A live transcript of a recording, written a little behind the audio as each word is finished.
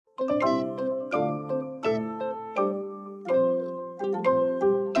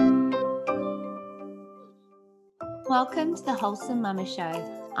Welcome to the Wholesome Mama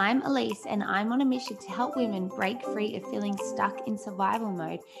Show. I'm Elise and I'm on a mission to help women break free of feeling stuck in survival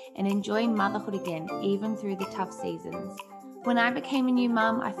mode and enjoy motherhood again, even through the tough seasons. When I became a new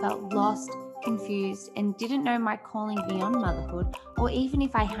mum, I felt lost, confused, and didn't know my calling beyond motherhood, or even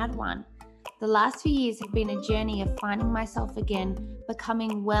if I had one. The last few years have been a journey of finding myself again,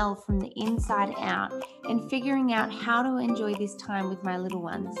 becoming well from the inside out, and figuring out how to enjoy this time with my little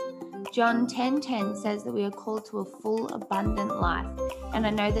ones. John 10:10 says that we are called to a full, abundant life, and I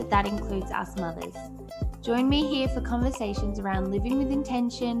know that that includes us mothers. Join me here for conversations around living with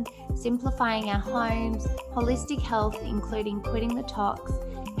intention, simplifying our homes, holistic health, including quitting the tox,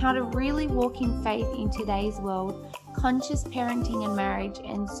 how to really walk in faith in today's world, conscious parenting and marriage,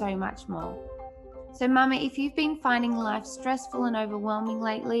 and so much more. So, Mama, if you've been finding life stressful and overwhelming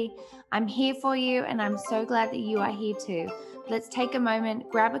lately, I'm here for you, and I'm so glad that you are here too. Let's take a moment,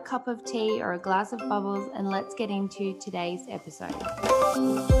 grab a cup of tea or a glass of bubbles, and let's get into today's episode.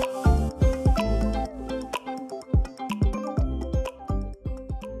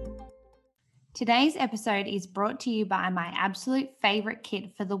 Today's episode is brought to you by my absolute favorite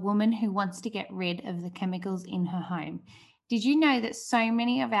kit for the woman who wants to get rid of the chemicals in her home. Did you know that so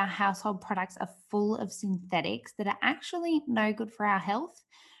many of our household products are full of synthetics that are actually no good for our health?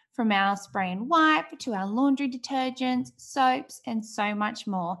 From our spray and wipe to our laundry detergents, soaps, and so much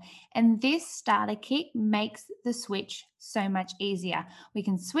more. And this starter kit makes the switch so much easier. We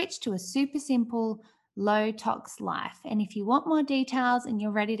can switch to a super simple, low tox life. And if you want more details and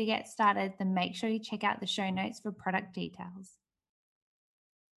you're ready to get started, then make sure you check out the show notes for product details.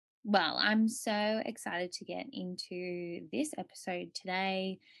 Well, I'm so excited to get into this episode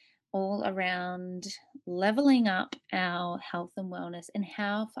today, all around leveling up our health and wellness, and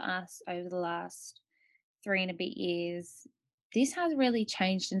how for us over the last 3 and a bit years, this has really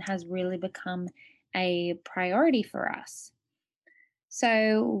changed and has really become a priority for us.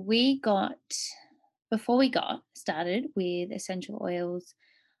 So before we got started with essential oils,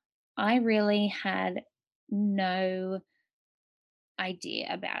 I really had no idea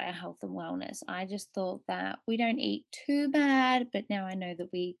about our health and wellness. I just thought that we don't eat too bad, but now I know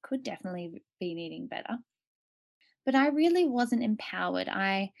that we could definitely be eating better. But I really wasn't empowered.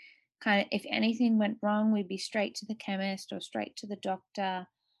 I kind of, if anything went wrong, we'd be straight to the chemist or straight to the doctor.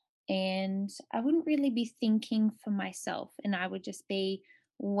 And I wouldn't really be thinking for myself. And I would just be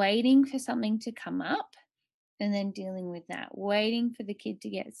waiting for something to come up and then dealing with that, waiting for the kid to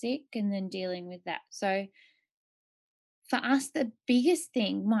get sick and then dealing with that. So for us, the biggest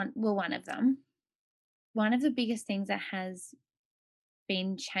thing, one of them, one of the biggest things that has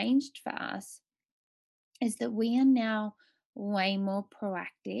been changed for us is that we are now way more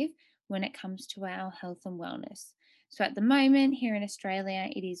proactive when it comes to our health and wellness. So at the moment here in Australia,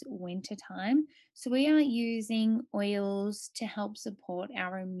 it is winter time. So we are using oils to help support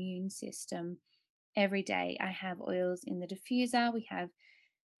our immune system every day. I have oils in the diffuser. We have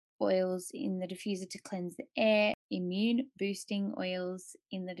oils in the diffuser to cleanse the air, immune boosting oils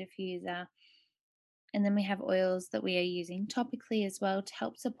in the diffuser. And then we have oils that we are using topically as well to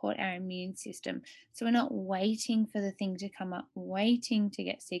help support our immune system. So we're not waiting for the thing to come up, waiting to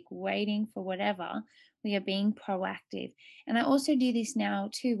get sick, waiting for whatever. We are being proactive. And I also do this now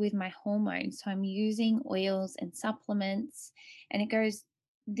too with my hormones. So I'm using oils and supplements, and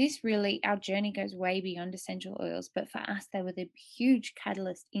our journey goes way beyond essential oils. But for us, they were the huge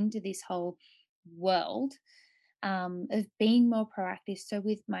catalyst into this whole world of being more proactive. So,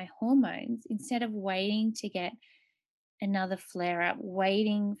 with my hormones, instead of waiting to get another flare up,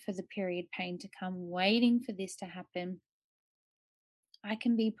 waiting for the period pain to come, waiting for this to happen, I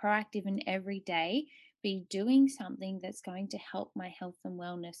can be proactive and every day be doing something that's going to help my health and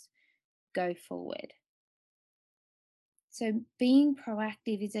wellness go forward. So, being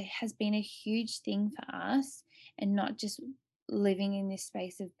proactive has been a huge thing for us, and not just living in this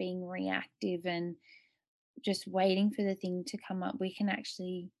space of being reactive and just waiting for the thing to come up. We can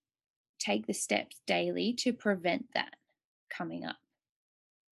actually take the steps daily to prevent that coming up.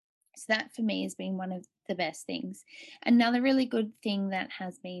 So, that for me has been one of the best things. Another really good thing that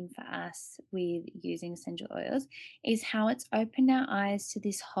has been for us with using essential oils is how it's opened our eyes to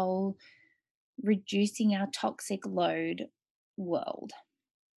this whole reducing our toxic load world.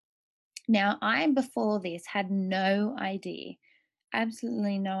 Now, I before this had no idea,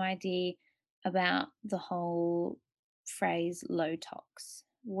 absolutely no idea about the whole phrase low tox.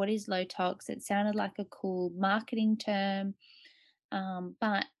 What is low tox? It sounded like a cool marketing term,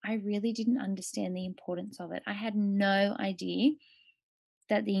 but I really didn't understand the importance of it. I had no idea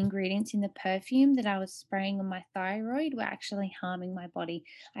that the ingredients in the perfume that I was spraying on my thyroid were actually harming my body.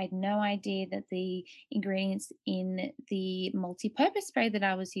 I had no idea that the ingredients in the multi-purpose spray that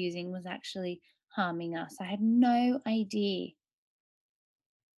I was using was actually harming us. I had no idea.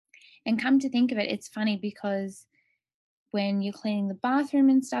 And come to think of it, it's funny because when you're cleaning the bathroom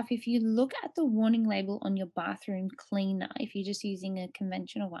and stuff, if you look at the warning label on your bathroom cleaner, if you're just using a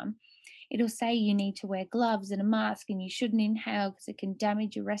conventional one, it'll say you need to wear gloves and a mask and you shouldn't inhale because it can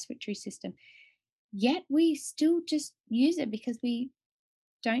damage your respiratory system. Yet we still just use it because we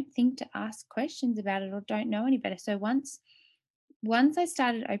don't think to ask questions about it or don't know any better. So once I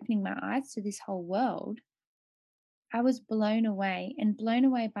started opening my eyes to this whole world, I was blown away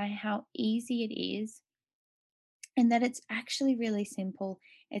by how easy it is and that it's actually really simple.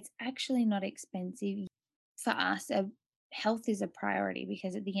 It's actually not expensive. For us, health is a priority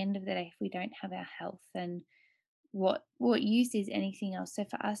because at the end of the day, if we don't have our health, then what use is anything else? So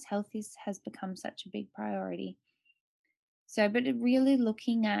for us, health has become such a big priority. So, but really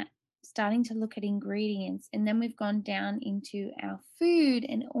looking at starting to look at ingredients, and then we've gone down into our food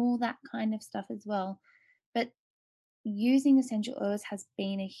and all that kind of stuff as well. But using essential oils has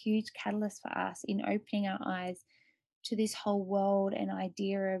been a huge catalyst for us in opening our eyes to this whole world and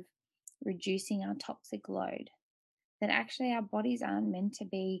idea of reducing our toxic load. That actually our bodies aren't meant to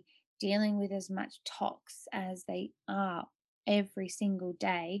be dealing with as much tox as they are every single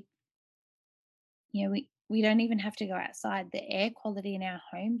day. We don't even have to go outside. The air quality in our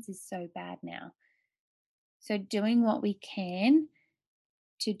homes is so bad now. So doing what we can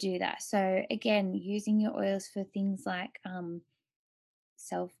to do that. So again, using your oils for things like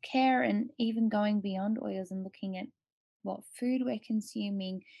self-care and even going beyond oils and looking at what food we're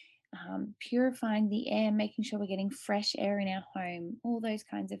consuming, purifying the air, making sure we're getting fresh air in our home, all those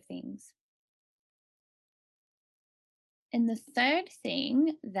kinds of things. And the third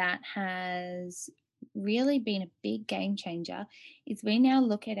thing that has really been a big game changer is we now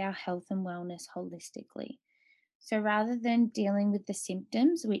look at our health and wellness holistically. So rather than dealing with the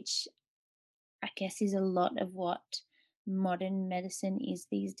symptoms, which I guess is a lot of what modern medicine is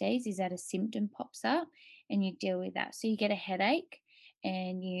these days, is that a symptom pops up and you deal with that. So you get a headache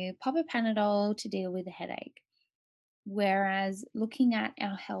and you pop a Panadol to deal with the headache. Whereas looking at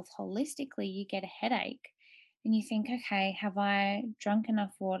our health holistically, you get a headache and you think, okay, have I drunk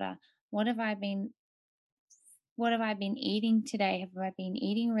enough water? What have I been what have I been eating today? Have I been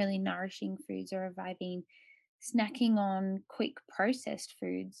eating really nourishing foods or have I been snacking on quick processed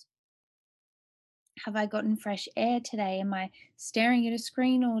foods? Have I gotten fresh air today? Am I staring at a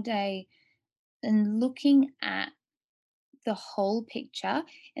screen all day? And looking at the whole picture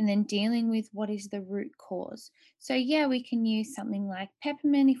and then dealing with what is the root cause. So, yeah, we can use something like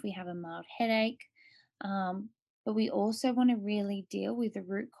peppermint if we have a mild headache. But we also want to really deal with the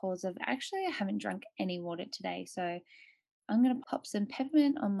root cause of actually, I haven't drunk any water today. So, I'm going to pop some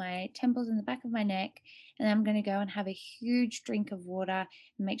peppermint on my temples and the back of my neck, and I'm going to go and have a huge drink of water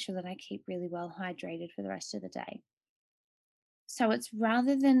and make sure that I keep really well hydrated for the rest of the day. So it's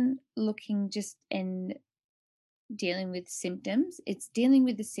rather than looking just and dealing with symptoms, it's dealing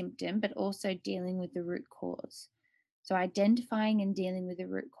with the symptom, but also dealing with the root cause. So identifying and dealing with the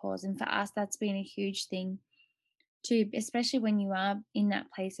root cause. And for us, that's been a huge thing too, especially when you are in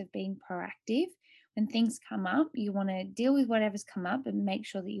that place of being proactive. When things come up, you want to deal with whatever's come up and make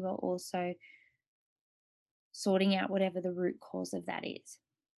sure that you are also sorting out whatever the root cause of that is.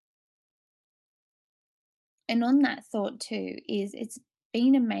 And on that thought too, is it's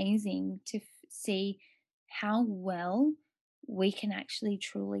been amazing to see how well we can actually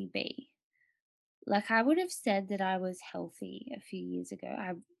truly be. Like I would have said that I was healthy a few years ago.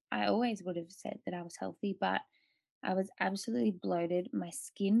 I always would have said that I was healthy, but I was absolutely bloated. My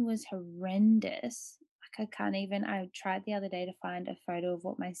skin was horrendous. Like I can't even I tried the other day to find a photo of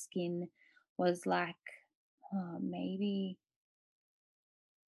what my skin was like. Maybe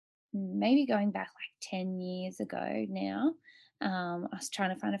going back like 10 years ago now. I was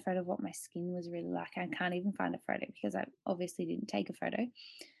trying to find a photo of what my skin was really like. I can't even find a photo because I obviously didn't take a photo.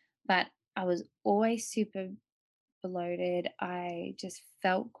 But I was always super bloated. I just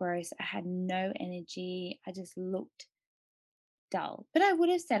felt gross. I had no energy. I just looked dull. But I would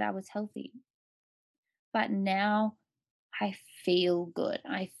have said I was healthy. But now I feel good.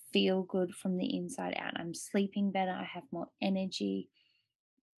 I feel good from the inside out. I'm sleeping better. I have more energy.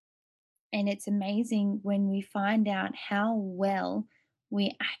 And it's amazing when we find out how well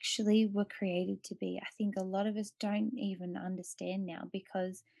we actually were created to be. I think a lot of us don't even understand now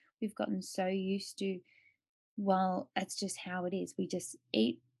because we've gotten so used to, well, that's just how it is. We just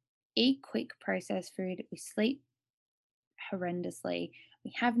eat quick processed food, we sleep horrendously,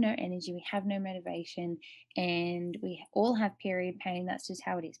 we have no energy, we have no motivation, and we all have period pain. That's just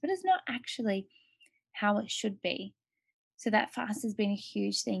how it is. But it's not actually how it should be. So that fast has been a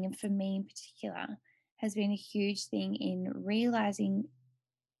huge thing. And for me in particular, has been a huge thing in realizing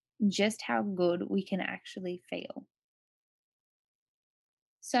just how good we can actually feel.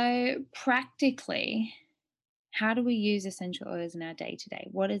 So, practically, how do we use essential oils in our day to day?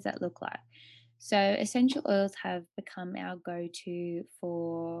 What does that look like? So, essential oils have become our go to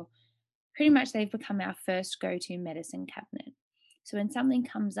for pretty much, they've become our first go to medicine cabinet. So, when something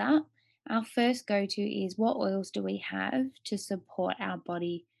comes up, our first go to is what oils do we have to support our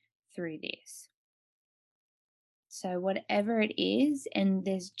body through this? So whatever it is, and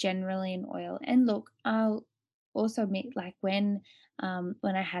there's generally an oil. And look, I'll also admit, like when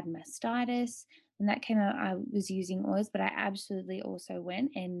I had mastitis, when that came out, I was using oils, but I absolutely also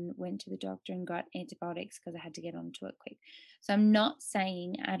went to the doctor and got antibiotics because I had to get onto it quick. So I'm not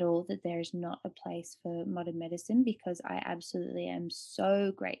saying at all that there is not a place for modern medicine, because I absolutely am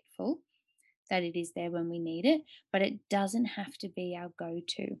so grateful that it is there when we need it, but it doesn't have to be our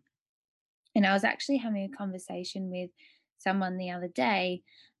go-to. And I was actually having a conversation with someone the other day,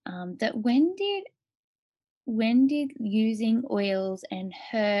 that when did using oils and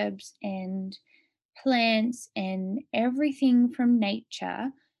herbs and plants and everything from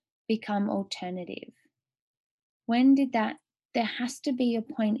nature become alternative? When did that? There has to be a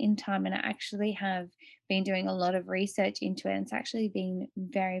point in time, and I actually have been doing a lot of research into it, and it's actually been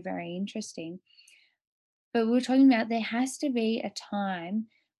very, very interesting. But we we're talking about, there has to be a time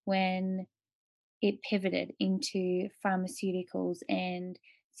when it pivoted into pharmaceuticals and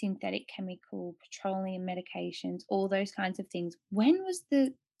synthetic chemical, petroleum medications, all those kinds of things. When was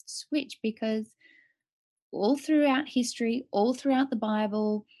the switch? Because all throughout history, all throughout the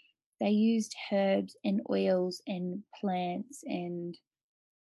Bible, they used herbs and oils and plants, and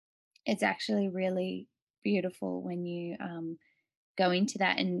it's actually really beautiful when you go into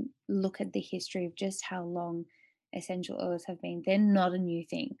that and look at the history of just how long essential oils have been. They're not a new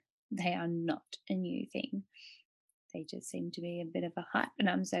thing. They are not a new thing. They just seem to be a bit of a hype, and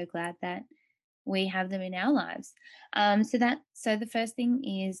I'm so glad that we have them in our lives. So the first thing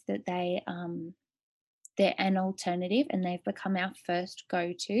is that they're an alternative, and they've become our first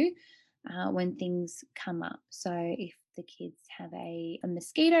go-to when things come up. So if the kids have a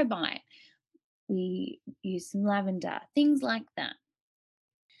mosquito bite, we use some lavender, things like that.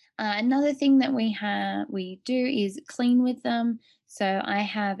 Another thing that we do is clean with them. So I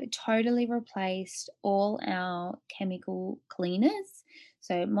have totally replaced all our chemical cleaners.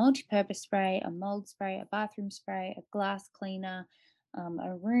 So multi-purpose spray, a mold spray, a bathroom spray, a glass cleaner,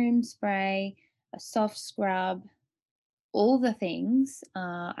 a room spray, a soft scrub, all the things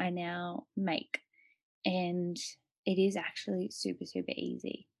I now make. And it is actually super, super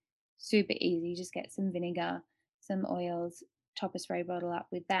easy. Super easy. You just get some vinegar, some oils, top a spray bottle up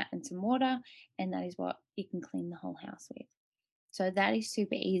with that and some water, and that is what you can clean the whole house with. So that is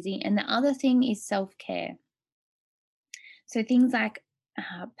super easy. And the other thing is self care. So things like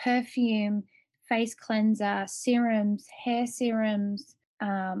perfume, face cleanser, serums, hair serums,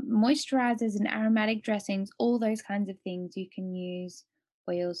 moisturizers, and aromatic dressings, all those kinds of things you can use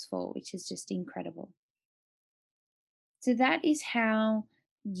oils for, which is just incredible. So that is how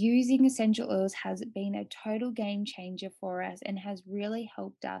using essential oils has been a total game changer for us and has really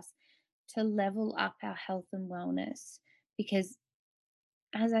helped us to level up our health and wellness. Because,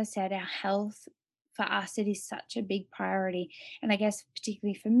 as I said, our health for us, it is such a big priority. And I guess,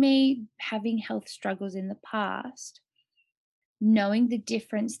 particularly for me, having health struggles in the past, knowing the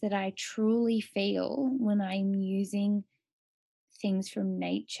difference that I truly feel when I'm using things from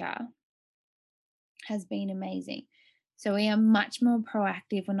nature has been amazing. So we are much more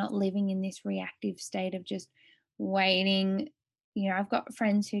proactive. We're not living in this reactive state of just waiting. I've got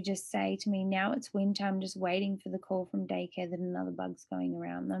friends who just say to me, now it's winter, I'm just waiting for the call from daycare that another bug's going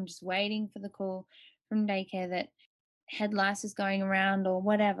around. I'm just waiting for the call from daycare that head lice is going around or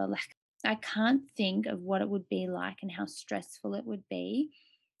whatever. Like, I can't think of what it would be like and how stressful it would be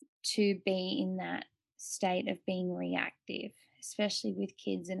to be in that state of being reactive, especially with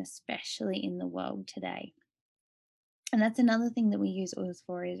kids and especially in the world today. And that's another thing that we use oils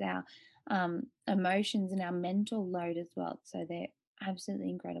for, is our emotions and our mental load as well. So they're absolutely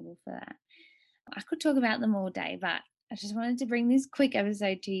incredible for that. I could talk about them all day, but I just wanted to bring this quick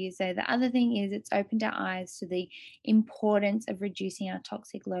episode to you. So the other thing is, it's opened our eyes to the importance of reducing our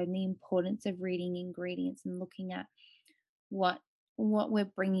toxic load and the importance of reading ingredients and looking at what we're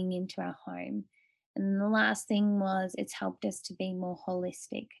bringing into our home. And the last thing was, it's helped us to be more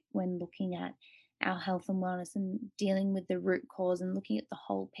holistic when looking at our health and wellness and dealing with the root cause and looking at the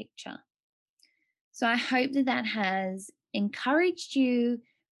whole picture. So I hope that that has encouraged you,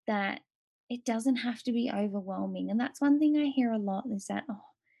 that it doesn't have to be overwhelming. And that's one thing I hear a lot is that, oh,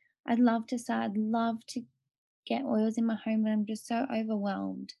 I'd love to start, I'd love to get oils in my home, but I'm just so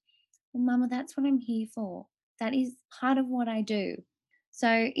overwhelmed. Well, Mama, that's what I'm here for. That is part of what I do.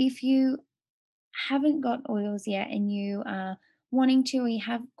 So if you haven't got oils yet and you are wanting to, or you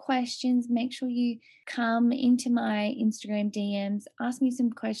have questions, make sure you come into my Instagram DMs, ask me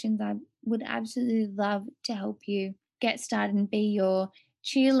some questions. I would absolutely love to help you get started and be your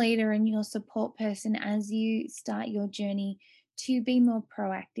cheerleader and your support person as you start your journey to be more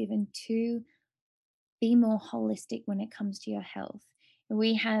proactive and to be more holistic when it comes to your health.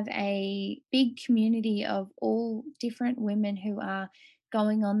 We have a big community of all different women who are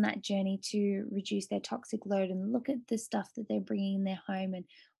going on that journey to reduce their toxic load and look at the stuff that they're bringing in their home and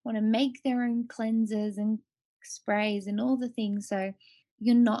want to make their own cleansers and sprays and all the things. So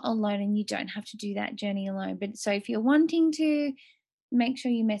you're not alone and you don't have to do that journey alone. But so if you're wanting to, make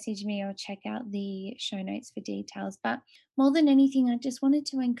sure you message me or check out the show notes for details. But more than anything, I just wanted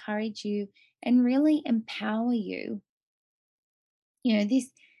to encourage you and really empower you. You know,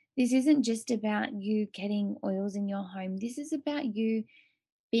 this isn't just about you getting oils in your home. This is about you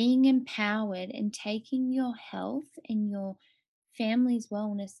being empowered and taking your health and your family's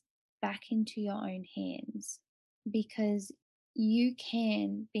wellness back into your own hands, because you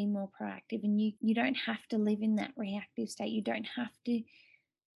can be more proactive and you don't have to live in that reactive state. You don't have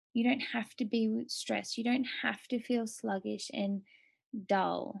to be stressed. You don't have to feel sluggish and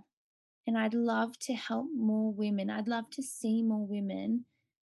dull. And I'd love to help more women. I'd love to see more women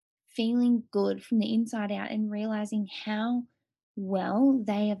feeling good from the inside out and realizing how well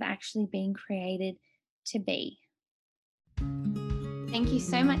they have actually been created to be. Thank you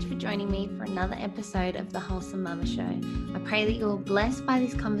so much for joining me for another episode of the Wholesome Mama Show. I pray that you're blessed by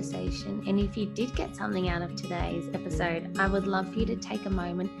this conversation. And if you did get something out of today's episode, I would love for you to take a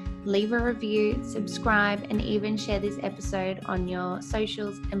moment, leave a review, subscribe, and even share this episode on your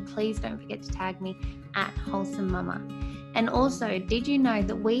socials. And please don't forget to tag me at Wholesome Mama. And also, did you know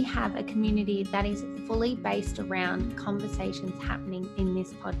that we have a community that is fully based around conversations happening in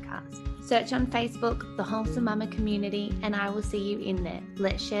this podcast? Search on Facebook, the Wholesome Mama Community, and I will see you in there.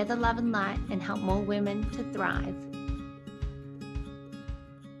 Let's share the love and light and help more women to thrive.